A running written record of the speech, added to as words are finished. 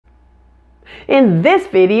In this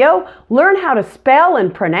video, learn how to spell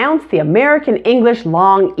and pronounce the American English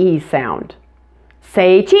long E sound.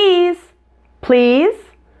 Say cheese, please.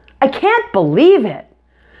 I can't believe it.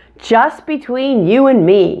 Just between you and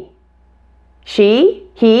me. She,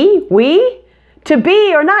 he, we, to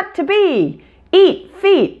be or not to be. Eat,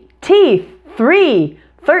 feet, teeth, 3,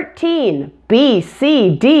 13, B,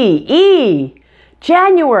 C, D, E.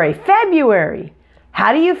 January, February.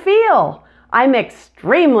 How do you feel? I'm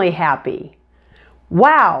extremely happy.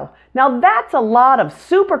 Wow, now that's a lot of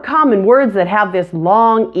super common words that have this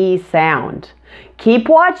long E sound. Keep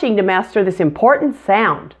watching to master this important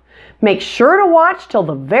sound. Make sure to watch till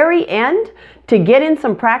the very end to get in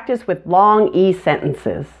some practice with long E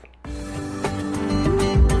sentences.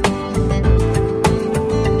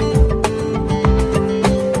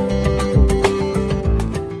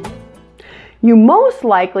 You most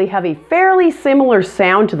likely have a fairly similar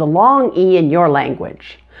sound to the long E in your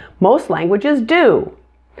language. Most languages do.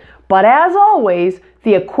 But as always,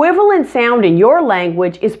 the equivalent sound in your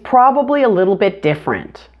language is probably a little bit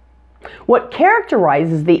different. What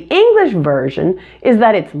characterizes the English version is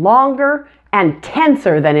that it's longer and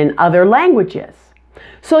tenser than in other languages.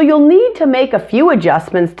 So you'll need to make a few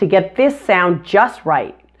adjustments to get this sound just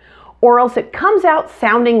right, or else it comes out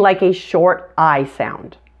sounding like a short I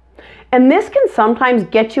sound. And this can sometimes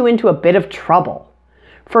get you into a bit of trouble.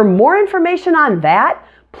 For more information on that,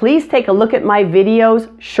 please take a look at my videos,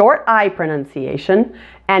 Short I Pronunciation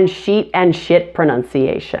and Sheet and Shit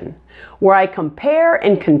Pronunciation, where I compare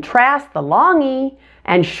and contrast the long E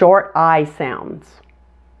and short I sounds.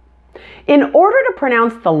 In order to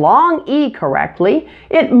pronounce the long E correctly,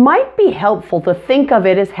 it might be helpful to think of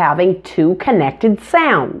it as having two connected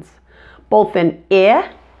sounds, both an I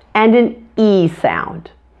and an E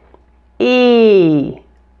sound. E,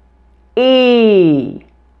 E.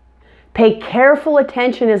 Pay careful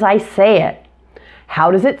attention as I say it.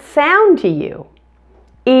 How does it sound to you?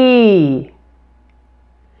 E.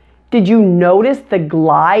 Did you notice the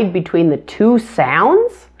glide between the two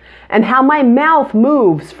sounds? And how my mouth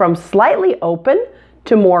moves from slightly open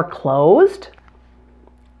to more closed?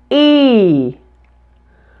 E.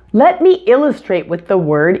 Let me illustrate with the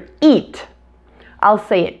word eat. I'll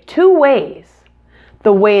say it two ways.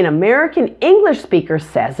 The way an American English speaker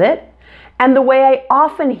says it, and the way I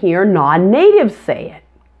often hear non-natives say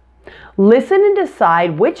it. Listen and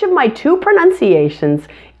decide which of my two pronunciations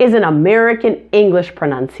is an American English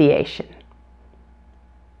pronunciation.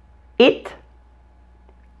 It,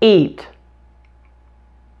 eat.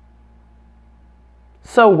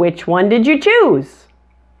 So which one did you choose?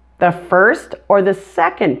 The first or the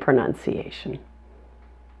second pronunciation?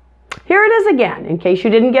 Here it is again, in case you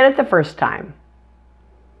didn't get it the first time.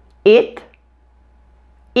 It,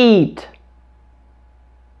 eat.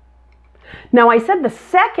 Now I said the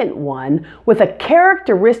second one with a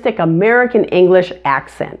characteristic American English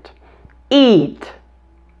accent. Eat.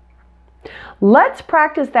 Let's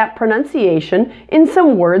practice that pronunciation in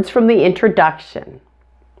some words from the introduction.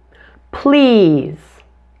 Please,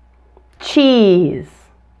 cheese,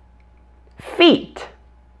 feet,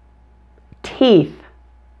 teeth,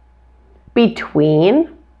 between,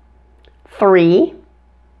 3,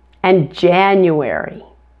 and January.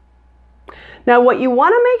 Now what you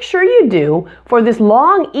want to make sure you do for this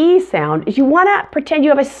long E sound is you want to pretend you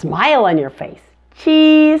have a smile on your face.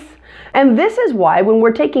 Cheese. And this is why when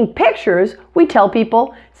we're taking pictures, we tell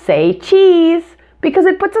people, say cheese, because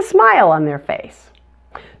it puts a smile on their face.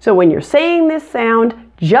 So when you're saying this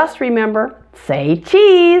sound, just remember, say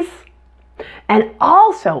cheese. And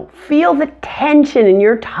also feel the tension in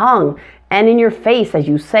your tongue and in your face as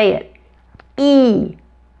you say it. E.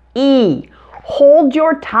 E. Hold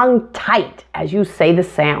your tongue tight as you say the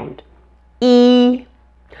sound. E.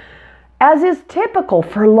 As is typical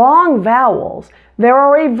for long vowels, there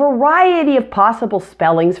are a variety of possible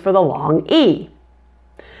spellings for the long E.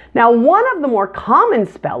 Now, one of the more common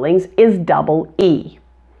spellings is double E,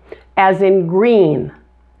 as in green,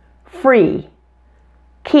 free,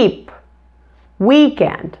 keep,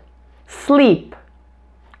 weekend, sleep,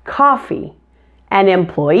 coffee, and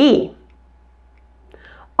employee.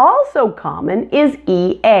 Also common is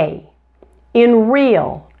EA, in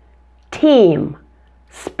real, team,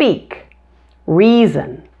 speak,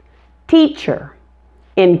 reason, teacher,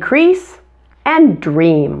 increase, and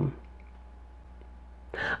dream.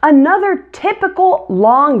 Another typical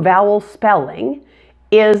long vowel spelling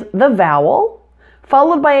is the vowel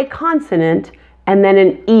followed by a consonant and then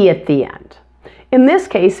an E at the end. In this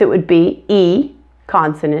case, it would be E,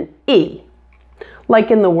 consonant E, like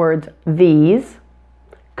in the words these,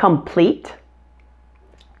 complete,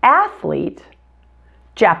 athlete,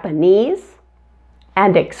 Japanese,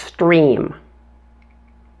 and extreme.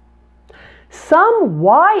 Some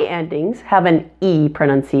Y endings have an E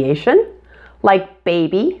pronunciation, like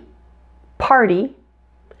baby, party,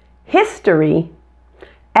 history,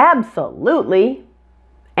 absolutely,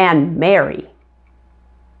 and Mary.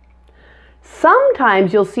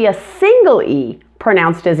 Sometimes you'll see a single E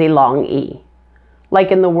pronounced as a long E,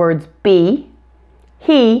 like in the words be,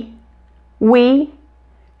 he, we,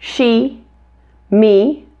 she,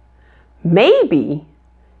 me, maybe,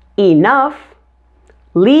 enough,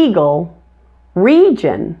 legal,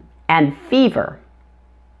 region, and fever.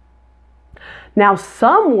 Now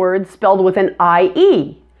some words spelled with an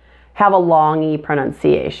IE have a long E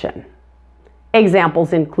pronunciation.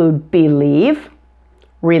 Examples include believe,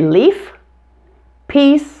 relief,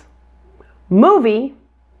 peace, movie,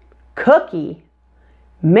 cookie,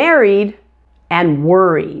 married, and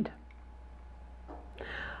worried.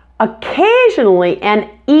 Occasionally, an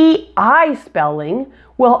EI spelling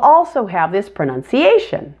will also have this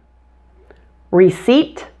pronunciation.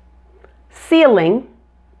 Receipt, ceiling,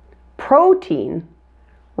 protein,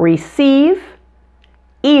 receive,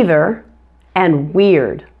 either, and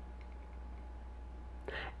weird.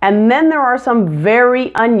 And then there are some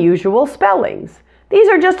very unusual spellings. These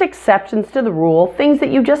are just exceptions to the rule, things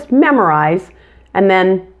that you just memorize, and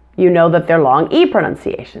then you know that they're long E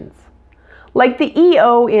pronunciations. Like the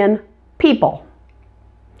EO in people,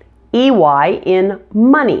 EY in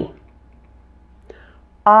money,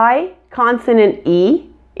 I consonant E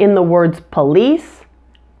in the words police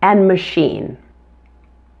and machine.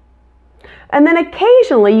 And then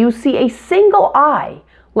occasionally you see a single I,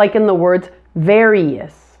 like in the words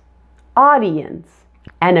various, audience,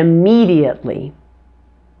 and immediately.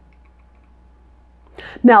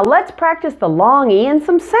 Now let's practice the long E in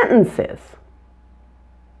some sentences.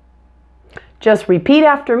 Just repeat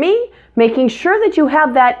after me, making sure that you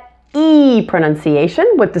have that E pronunciation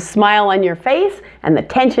with the smile on your face and the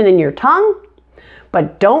tension in your tongue.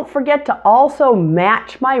 But don't forget to also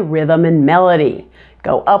match my rhythm and melody.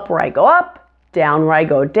 Go up where I go up, down where I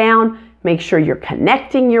go down. Make sure you're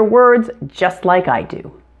connecting your words just like I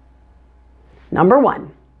do. Number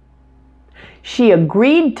 1. She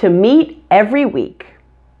agreed to meet every week.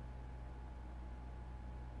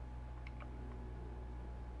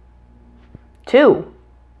 2.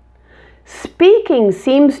 Speaking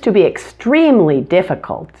seems to be extremely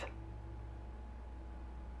difficult.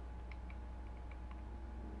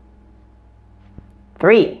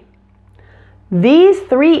 3. These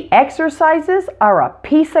 3 exercises are a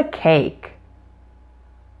piece of cake.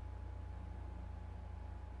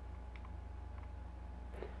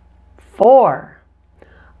 4.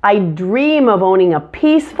 I dream of owning a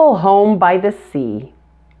peaceful home by the sea.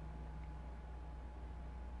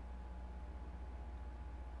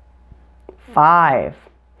 5.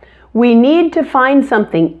 We need to find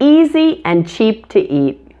something easy and cheap to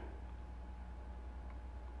eat. 6.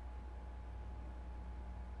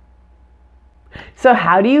 So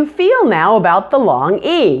how do you feel now about the long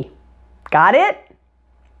E? Got it?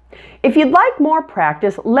 If you'd like more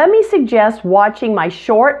practice, let me suggest watching my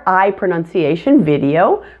short I pronunciation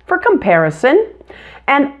video for comparison,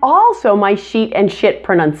 and also my sheet and shit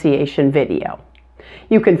pronunciation video.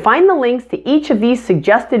 You can find the links to each of these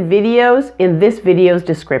suggested videos in this video's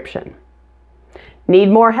description. Need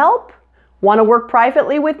more help? Want to work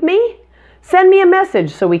privately with me? Send me a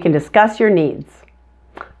message so we can discuss your needs.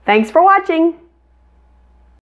 Thanks for watching.